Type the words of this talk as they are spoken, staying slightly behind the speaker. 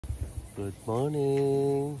Good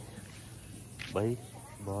morning भाई,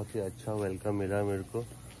 बहुत ही अच्छा वेलकम मिला मेरे को।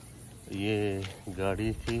 ये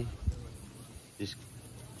गाड़ी थी इस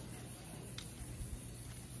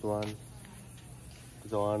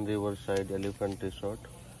जवान रिवर साइड एलिफेंट रिसोर्ट,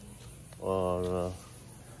 और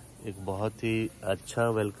एक बहुत ही अच्छा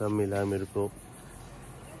वेलकम मिला मेरे को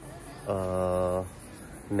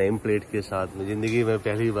नेम प्लेट के साथ में। ज़िंदगी में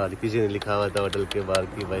पहली बार किसी ने लिखा हुआ था होटल के बाहर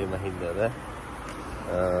कि भाई महिंद्रा है।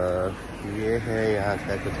 ये है यहाँ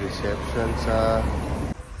का कुछ रिसेप्शन सा,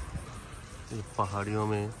 ये पहाड़ियों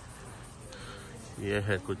में ये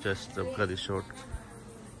है कुछ इस तरह का रिसोर्ट।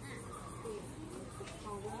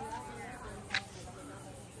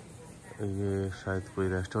 ये शायद कोई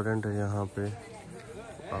रेस्टोरेंट है यहाँ पे,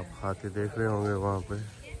 आप खाते देख रहे होंगे वहाँ पे।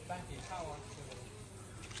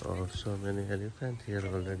 और so many elephant here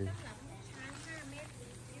already.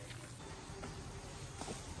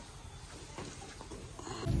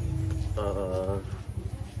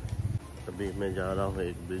 अभी मैं जा रहा हूँ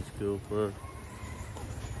एक ब्रिज के ऊपर।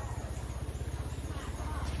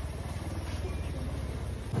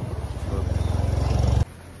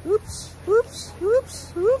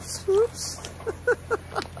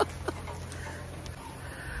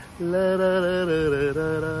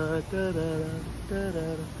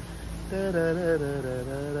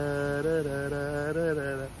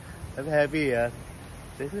 I'm happy यार,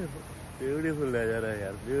 देखिए ब्यूटीफुल नज़ारा है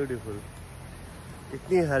यार, ब्यूटीफुल।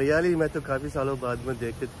 इतनी हरियाली मैं तो काफी सालों बाद में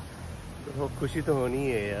देख के तो खुशी तो होनी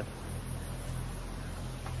है यार।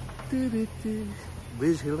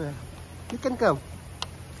 ब्रिज हिल रहा है, you can come.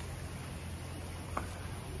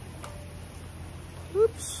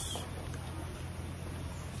 Oops.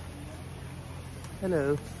 Hello.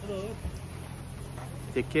 Hello.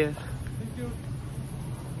 Take care. Thank you.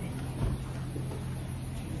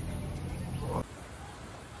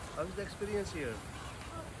 How's the experience here?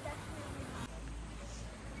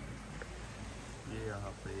 ये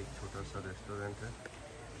यहाँ पे एक छोटा सा रेस्टोरेंट है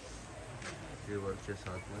रिवर के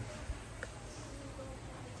साथ में।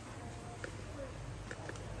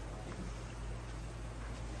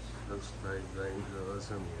 Looks like the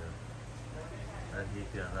awesome here. अभी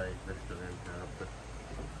प्यारा एक रेस्टोरेंट है यहाँ पर।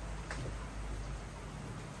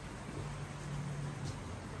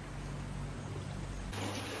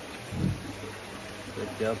 तो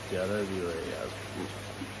क्या प्यारा व्यू है यार,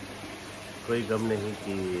 कोई गम नहीं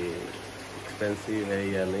कि एक्सपेंसिव है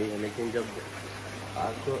या नहीं है, लेकिन जब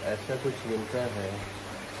आपको ऐसा कुछ मिलता है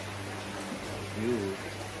व्यू,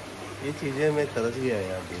 ये चीज़ें मैं तरस गया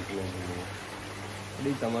यार देखने के लिए।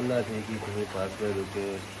 बड़ी तमन्ना थी कि कहीं पास में रुके,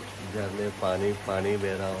 झरने पानी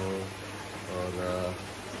बह रहा हो, और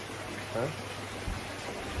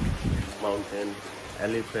माउंटेन,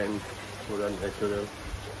 एलिफेंट, पूरा नेचुरल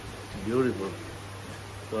ब्यूटीफुल।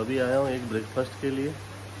 तो अभी आया हूँ एक ब्रेकफास्ट के लिए।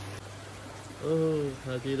 ओह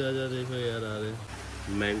हाथी राजा देखो यार आ रहे।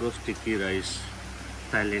 मैंगो स्टिकी राइस,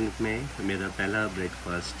 थाईलैंड में मेरा पहला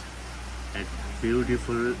breakfast at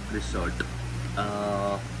beautiful resort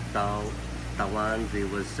तवान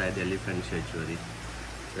river side elephant century.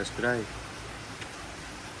 Just try.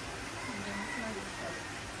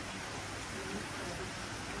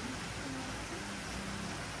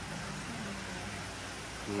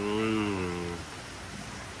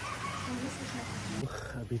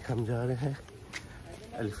 अभी हम जा रहे हैं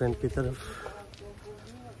एलिफेंट की तरफ।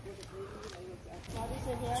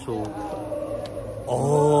 So,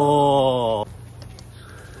 oh,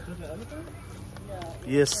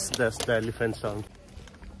 yes, that's the elephant sound.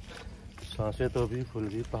 सांसें तो अभी फूल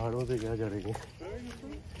गई, पहाड़ों पे क्या चढ़ेंगे।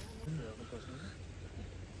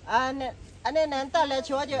 anh nên ta lấy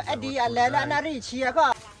chỗ cho đi lấy là nó rỉ chia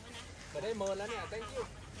có.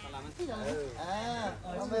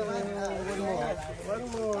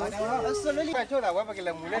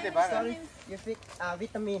 Sorry, you fix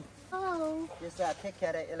vitamin. Hello. Just take care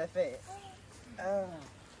of the elephant.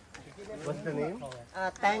 What's the name?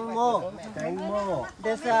 Tangmo. Chiangmai.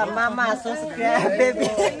 There's mama so scared, baby.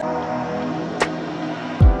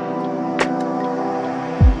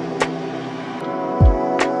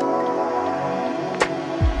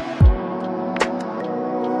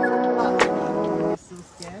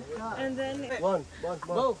 And then One.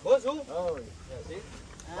 Both. Oh,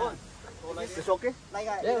 it's okay? Like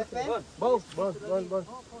an elephant. One.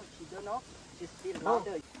 She don't know. She's still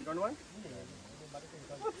louder. You don't want?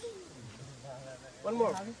 One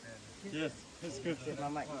more. Yes, it's good.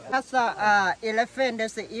 That's a elephant.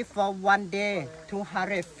 That's eat for 1 day,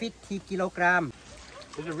 250 kilogram.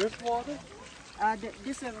 Is it rich water?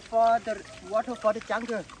 This is for the water for the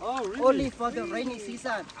jungle. Oh, really? Only for the rainy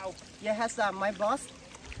season. Yeah, has my boss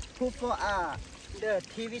put for the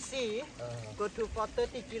TVC go to for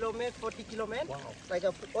 30 kilometers, 40 kilometers. Wow. Like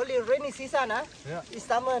only rainy season, huh? Yeah. In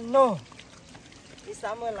summer, no. In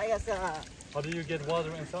summer, like as How do you get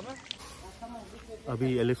water in summer?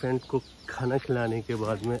 अभी elephant को खाना खिलाने के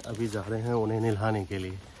बाद में अभी जा रहे हैं उन्हें नहलाने के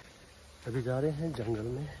लिए। अभी जा रहे हैं जंगल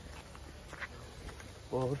में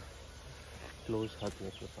और क्लोज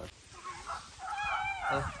हाथियों के पास।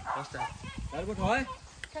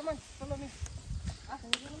 Come on, follow me.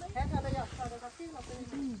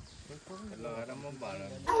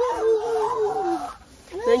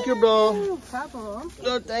 Thank you, bro. Problem.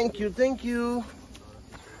 No, thank you, thank you.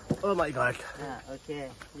 Oh my God. Okay.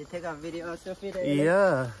 You take a video, selfie.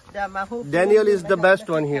 Yeah. Yeah. Daniel is the best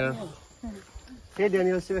one here. Hey,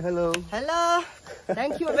 Daniel, say hello. Hello.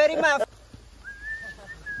 Thank you very much.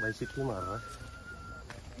 Bicycle मार रहा है।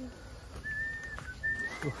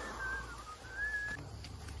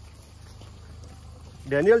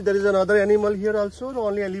 Daniel, there is another animal here also, or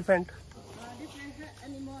only elephant? Different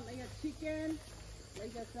animal like a chicken,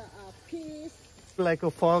 like a pig. Like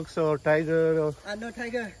a fox or tiger or No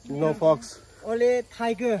tiger. no fox? Only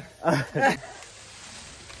tiger.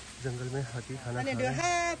 जंगल में हाथी खाना खा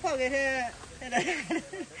रहे हैं।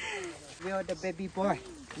 We are the baby boy.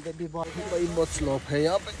 Baby boy. भाई बहुत slope है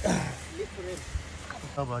यहाँ पे।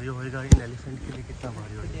 कितना भारी होएगा इन एलिफेंट के लिए, कितना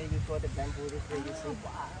भारी होएगा? There you go the bamboo this way you see.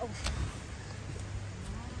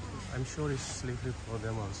 I'm sure it's slippery for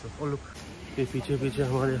them also. Oh look, ये पीछे पीछे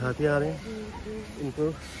हमारे हाथी आ रहे हैं। इनको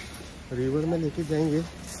रिवर में लेके जाएंगे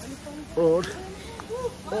और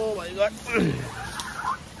oh my God.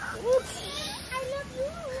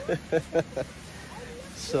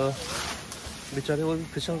 So बेचारे वो भी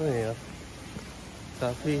फिसल रहे हैं यार,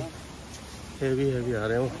 काफी हेवी आ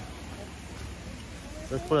रहे हैं वो।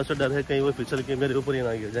 बस थोड़ा सा डर है कहीं वो फिसल के मेरे ऊपर ही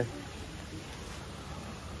ना गिर जाए।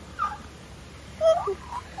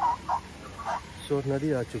 शोर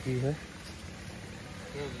नदी आ चुकी है।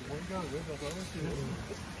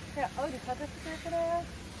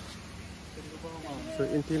 तो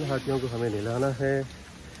इन 3 हाथियों को हमें नहलाना है।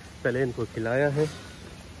 पहले इनको खिलाया है,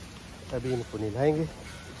 अभी इनको नहलाएंगे।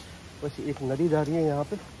 बस एक नदी जा रही है यहाँ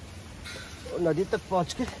पे, और नदी तक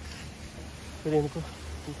पहुँच के फिर इनको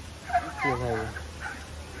नहलाएंगे।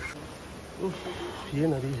 ये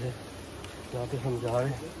नदी है जहाँ पे हम जा रहे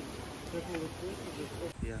हैं,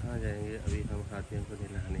 यहाँ जाएंगे अभी हम हाथियों को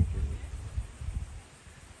नहलाने के लिए।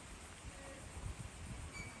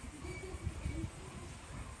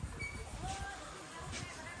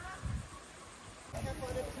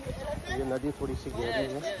 ये नदी थोड़ी सी गहरी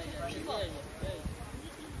है।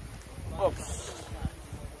 Oh,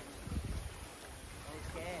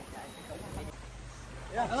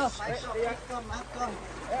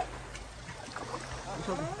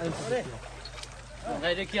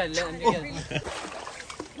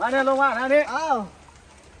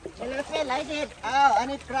 elephant like it. Oh, I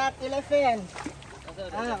need grab elephant.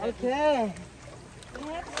 Okay.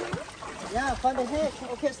 Yeah, from the head.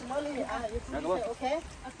 Okay, slowly. You can say okay.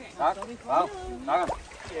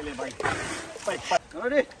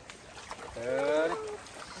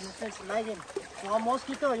 Elephants like it. For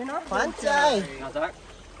mosquito, you know. Pancai.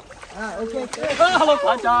 Okay.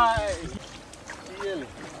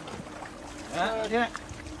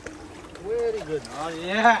 Very good.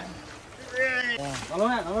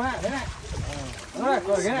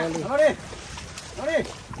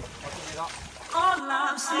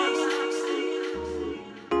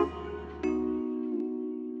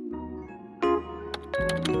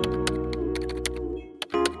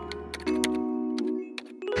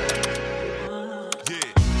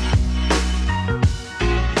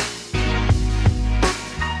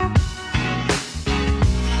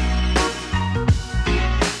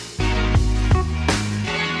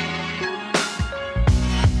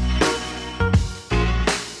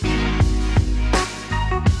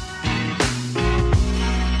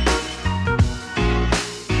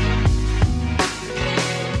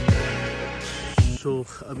 तो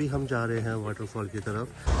अभी हम जा रहे हैं waterfall की तरफ।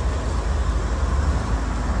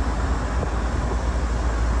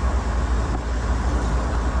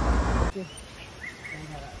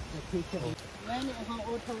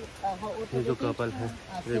 ये जो कपल है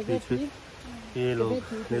ये पीछे, ये लोग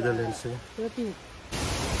नीदरलैंड से।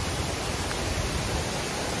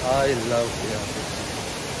 आई लव यार,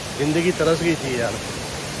 जिंदगी तरस गई थी यार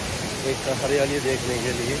एक हरियाली देखने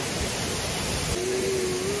के लिए।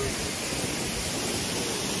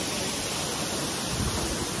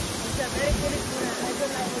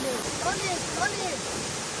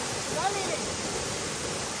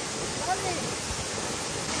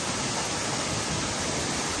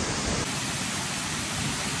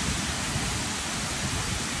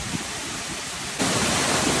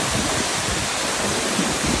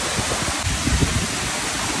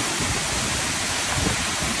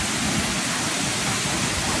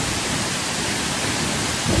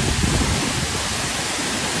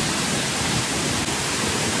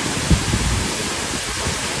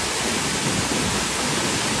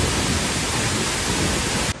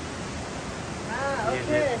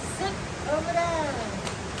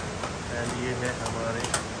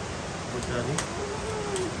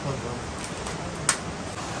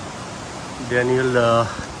 डैनियल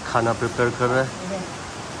खाना प्रिपेयर कर रहा है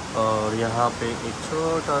और यहाँ पे एक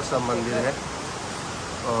छोटा सा मंदिर है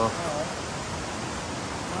और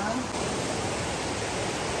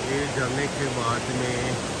ये झरने के बाद में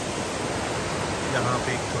यहाँ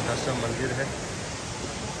पे एक छोटा सा मंदिर है।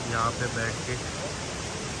 यहाँ पे बैठ के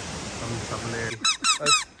हम सब ने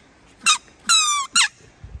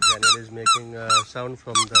Daniel is making sound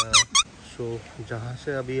from the show. जहाँ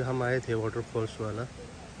से अभी हम आए थे वाटरफॉल्स वाला,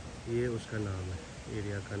 ये उसका नाम है,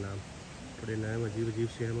 एरिया का नाम। थोड़े नाम अजीब अजीब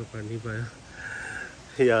से मैं पढ़ नहीं पाया,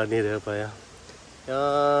 याद नहीं रह पाया।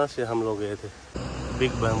 यहाँ से हम लोग गए थे।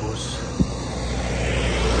 बिग बैम्बूस,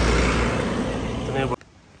 इतने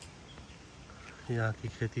यहाँ की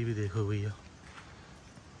खेती भी देखो भैया,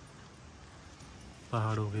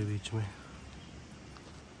 पहाड़ों के बीच में।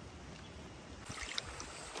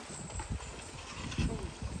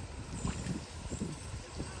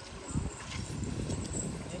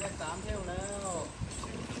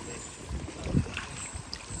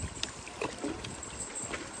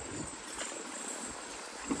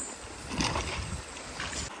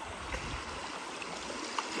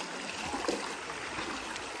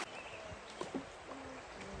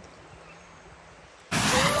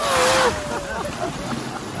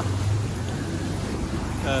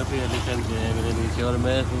 काफ़ी एलिफेंट गए हैं मेरे नीचे और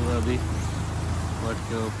मैं हूँ अभी वट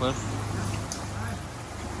के ऊपर।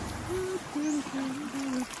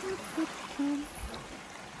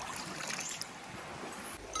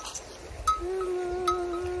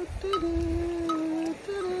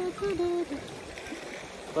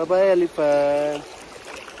 Bye bye elephant.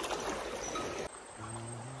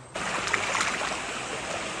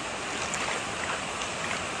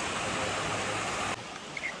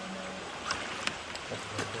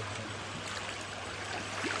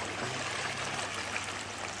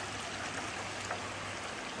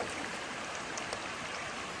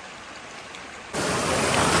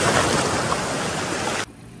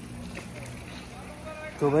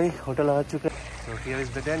 तो भाई होटल आ चुका है। तो हियर इज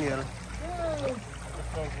द डैनियल।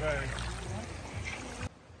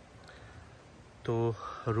 तो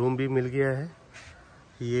रूम भी मिल गया है।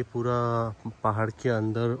 ये पूरा पहाड़ के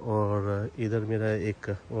अंदर और इधर मेरा एक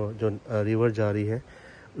जो रिवर जा रही है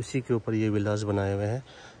उसी के ऊपर ये विलास बनाए हुए हैं।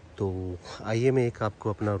 तो आइए मैं एक आपको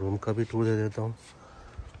अपना रूम का भी टूर दे देता हूँ।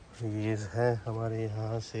 ये है हमारे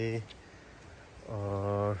यहाँ से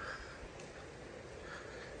और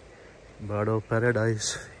bird of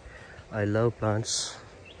paradise, I love plants.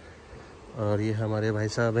 और ये हमारे भाई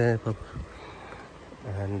साहब हैं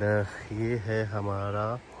एंड ये है हमारा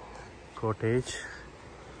कॉटेज।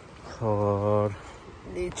 और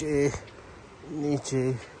नीचे नीचे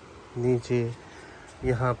नीचे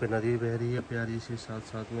यहाँ पे नदी बह रही है प्यारी सी साथ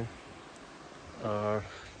साथ में। और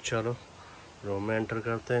चलो रूम में एंटर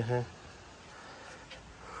करते हैं।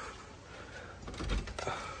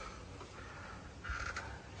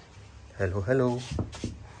 Hello hello,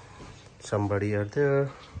 somebody are there।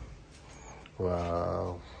 वाह,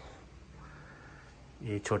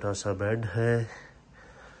 ये छोटा सा बेड है,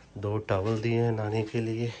 2 टॉवल दिए हैं नहाने के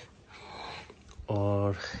लिए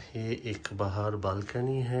और ये एक बाहर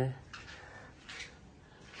बालकनी है।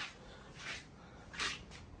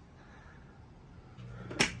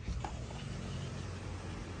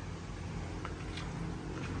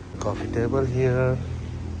 कॉफी टेबल हियर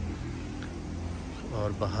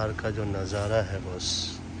और बाहर का जो नज़ारा है बस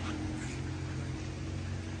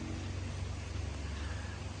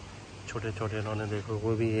छोटे छोटे इन्होंने देखो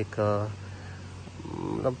वो भी एक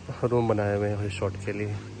मतलब रूम बनाए हुए हैं रिसोर्ट के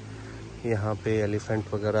लिए। यहाँ पे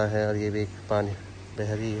एलिफेंट वगैरह है और ये भी एक पानी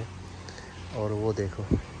बह रही है और वो देखो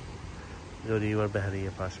जो रिवर बह रही है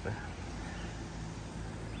पास में,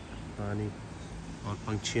 पानी और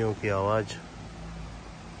पंछियों की आवाज़।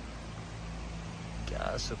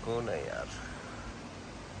 क्या सुकून है यार,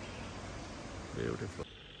 ब्यूटीफुल।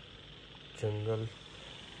 जंगल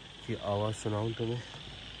की आवाज़ सुनाऊं तुम्हें?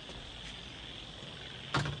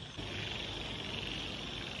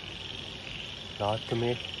 रात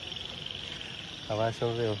में आवाज़ सुन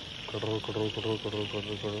रहे हो? कड़ो कड़ो कड़ो कड़ो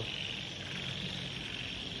कड़ो कड़ो।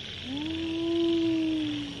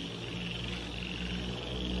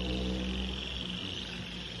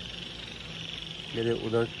 मेरे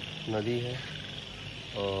उधर नदी है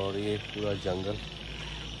और ये पूरा जंगल।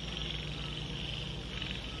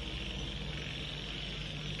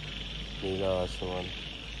 नीला आसमान।